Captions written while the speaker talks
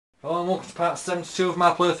Hello and welcome to part 72 of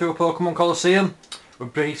my playthrough of Pokemon Colosseum. We're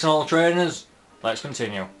beating all the trainers. Let's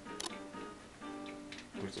continue.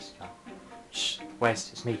 Who's this guy? Shh,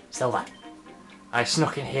 Wes, it's me, Silver. I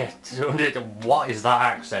snuck in here what is that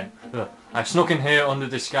accent? I snuck in here under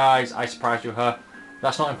disguise. I surprised you, her.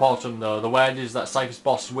 That's not important though. The word is that Cypher's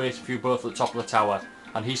boss is waiting for you both at the top of the tower,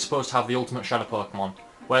 and he's supposed to have the ultimate shadow Pokemon.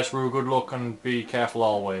 Where's Rue, good luck and be careful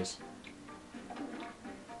always.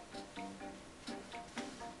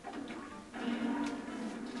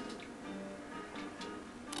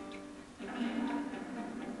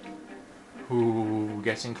 Ooh,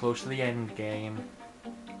 getting close to the end game.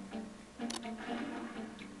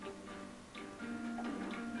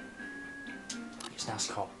 It's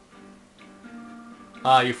NASCAR.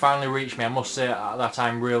 You finally reached me. I must say that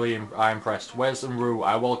I'm really impressed. Wes and Rue,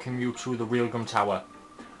 I welcome you to the Realgum Tower.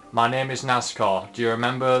 My name is NASCAR. Do you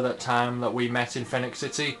remember that time that we met in Phoenix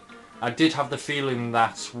City? I did have the feeling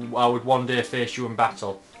that I would one day face you in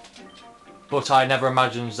battle. But I never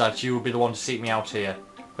imagined that you would be the one to seek me out here.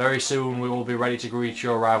 Very soon we will be ready to greet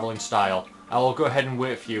your arrival in style. I will go ahead and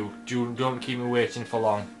wait for you. Don't keep me waiting for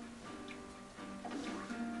long.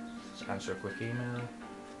 Let's answer a quick email.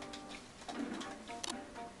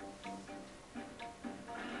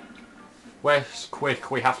 Wes, quick,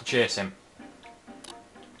 we have to chase him.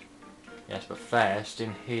 Yes, but first,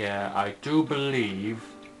 in here, I do believe...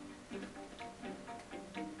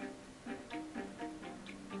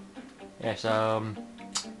 Yes,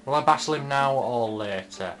 will I battle him now or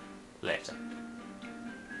later? Later.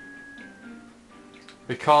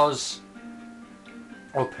 Because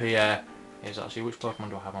up here is actually, which Pokemon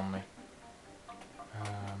do I have on me?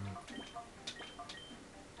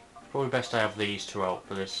 Probably best I have these two out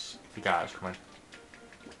for this, the guy that's coming.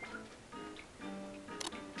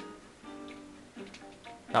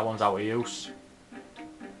 That one's out of use.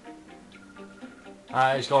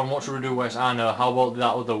 He's gone, what should we do, Wes? I know, how about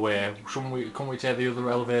that other way? Couldn't we take the other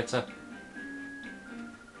elevator?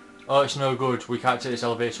 Oh, it's no good, we can't take this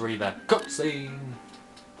elevator either. Cutscene!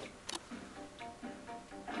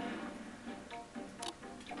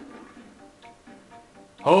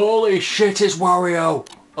 Holy shit, it's Wario!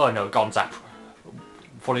 Oh no, Gonzap.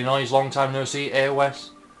 Funny noise, long time no see,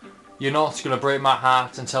 Wes? You're not gonna break my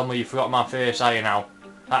heart and tell me you forgot my face, are you now?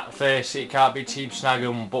 That face, it can't be Team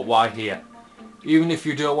Snag'em, but why here? Even if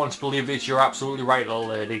you don't want to believe it, you're absolutely right, little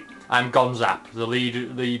lady. I'm Gonzap,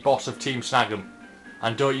 the boss of Team Snag'em.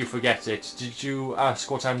 And don't you forget it. Did you ask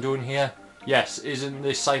what I'm doing here? Yes, isn't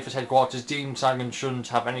this Cypher's headquarters? Team Snag'em shouldn't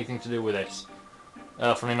have anything to do with this.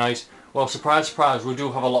 Funny noise. Well, surprise, surprise, we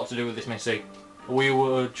do have a lot to do with this, Missy. We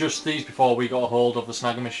were just these before we got a hold of the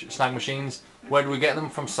snag machines. Where do we get them?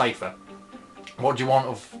 From Cypher. What do you want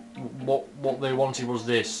of... What they wanted was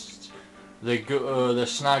this. The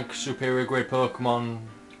snag superior grade Pokemon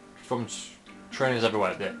from trainers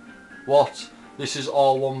everywhere did. What? This is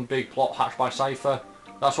all one big plot hatched by Cypher?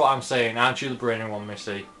 That's what I'm saying, aren't you the brainy one,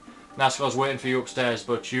 Missy? NASCAR's waiting for you upstairs,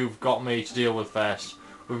 but you've got me to deal with first.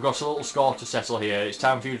 We've got a little score to settle here. It's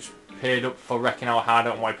time for you to paid up for wrecking our hard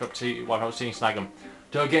out and wipe out Team Snag'em.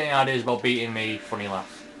 Don't get any ideas about beating me, funny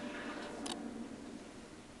laugh.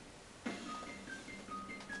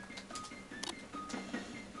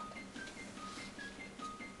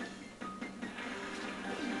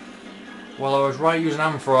 Well, I was right using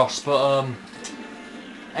Ampharos, but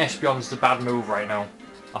Espeon's the bad move right now.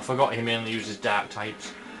 I forgot he mainly uses dark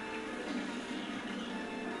types.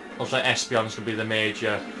 Also, Espeon's going to be the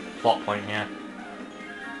major plot point here.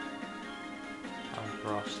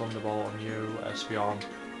 Ampharos, Thunderbolt on you, Espeon,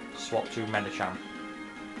 swap to Medicham.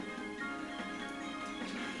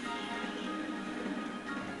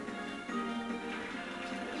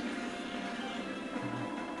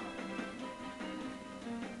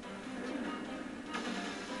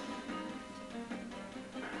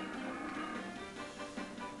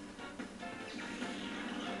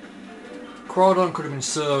 Crawdon could have been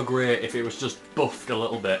so great if it was just buffed a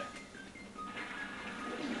little bit.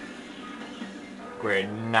 Great,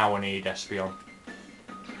 now I need Espeon.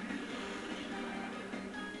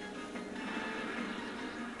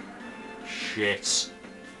 Shit.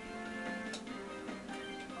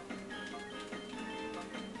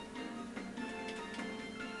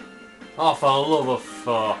 Oh, for the love of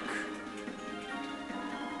fuck.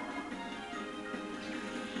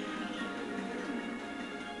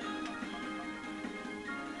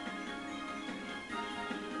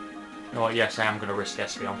 You know what, yes, I am going to risk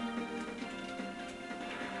Espeon.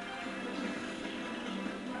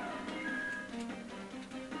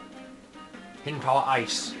 Hidden Power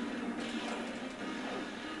Ice.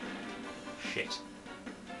 Shit.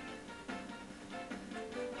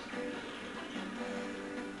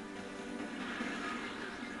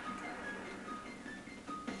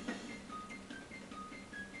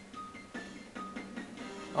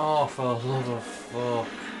 Oh, for the love of fuck.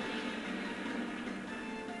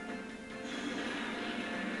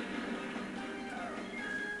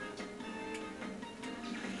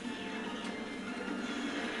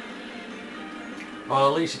 Well,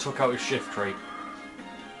 at least he took out his shift tree.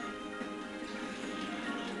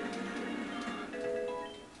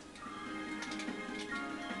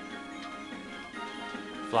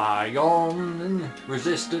 Fly on,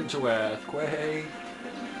 resistant to earthquake.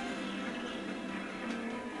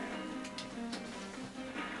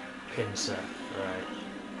 Pincer, right.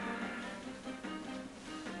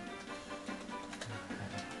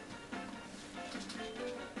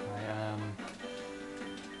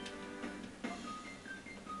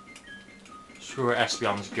 Screw it,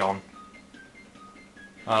 Espeon's gone.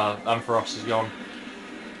 Ampharos is gone.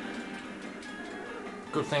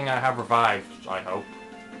 Good thing I have revived, I hope.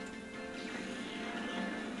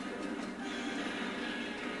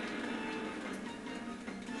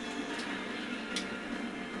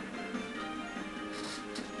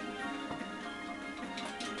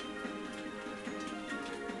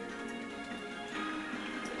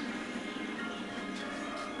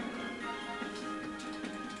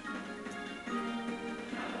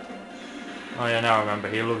 Oh yeah, now I remember,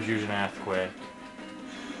 he loves using Earthquake.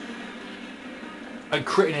 And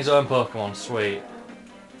critting his own Pokemon, sweet.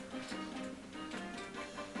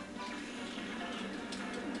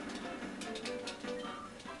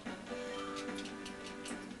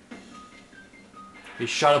 His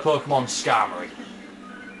Shadow Pokemon, Skarmory.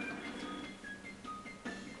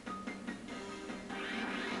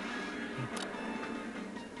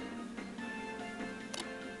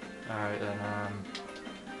 Alright then,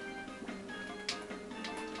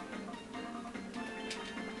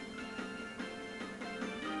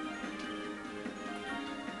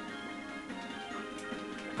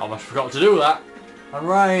 almost forgot to do that. And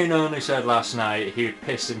Ryan only said last night he would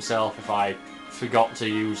piss himself if I forgot to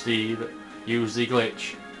use the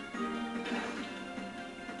glitch.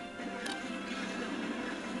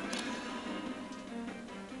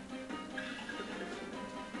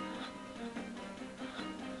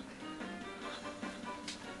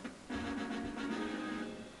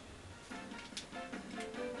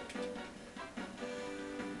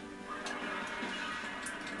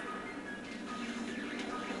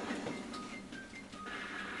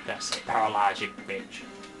 That's it, paralyze you bitch.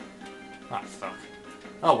 Ah, fuck.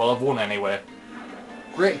 Oh well, I've won anyway.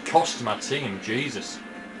 Great cost to my team, Jesus.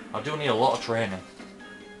 I do need a lot of training.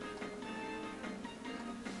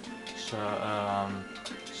 So,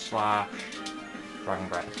 slash Dragon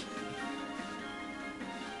Breath.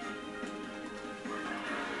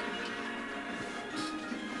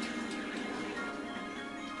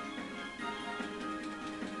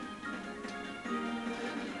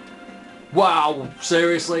 Wow,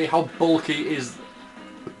 seriously, how bulky is...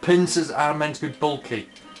 Pincers are meant to be bulky.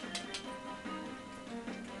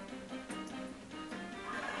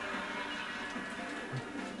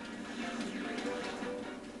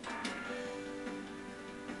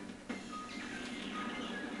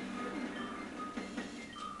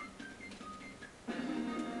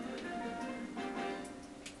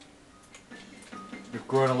 You've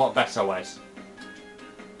grown a lot better, Wes.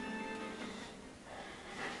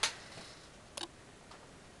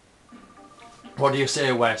 What do you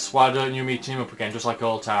say, Wes? Why don't you me team up again, just like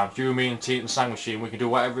old times? You, me and T and Sang Machine, we can do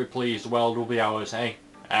whatever we please, the world will be ours, hey?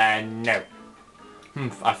 No.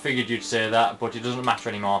 I figured you'd say that, but it doesn't matter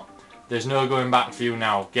anymore. There's no going back for you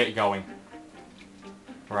now, get going.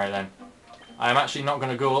 Right then. I'm actually not going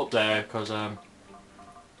to go up there, because I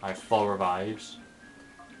have 4 revives.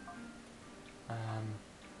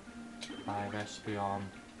 5 Espeon,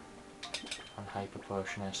 and Hyper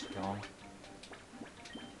Potion Espeon.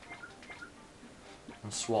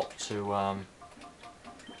 And swap to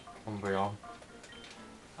Umbreon.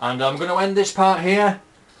 And I'm going to end this part here,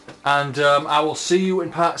 and I will see you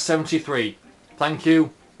in part 73. Thank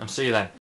you, and see you then.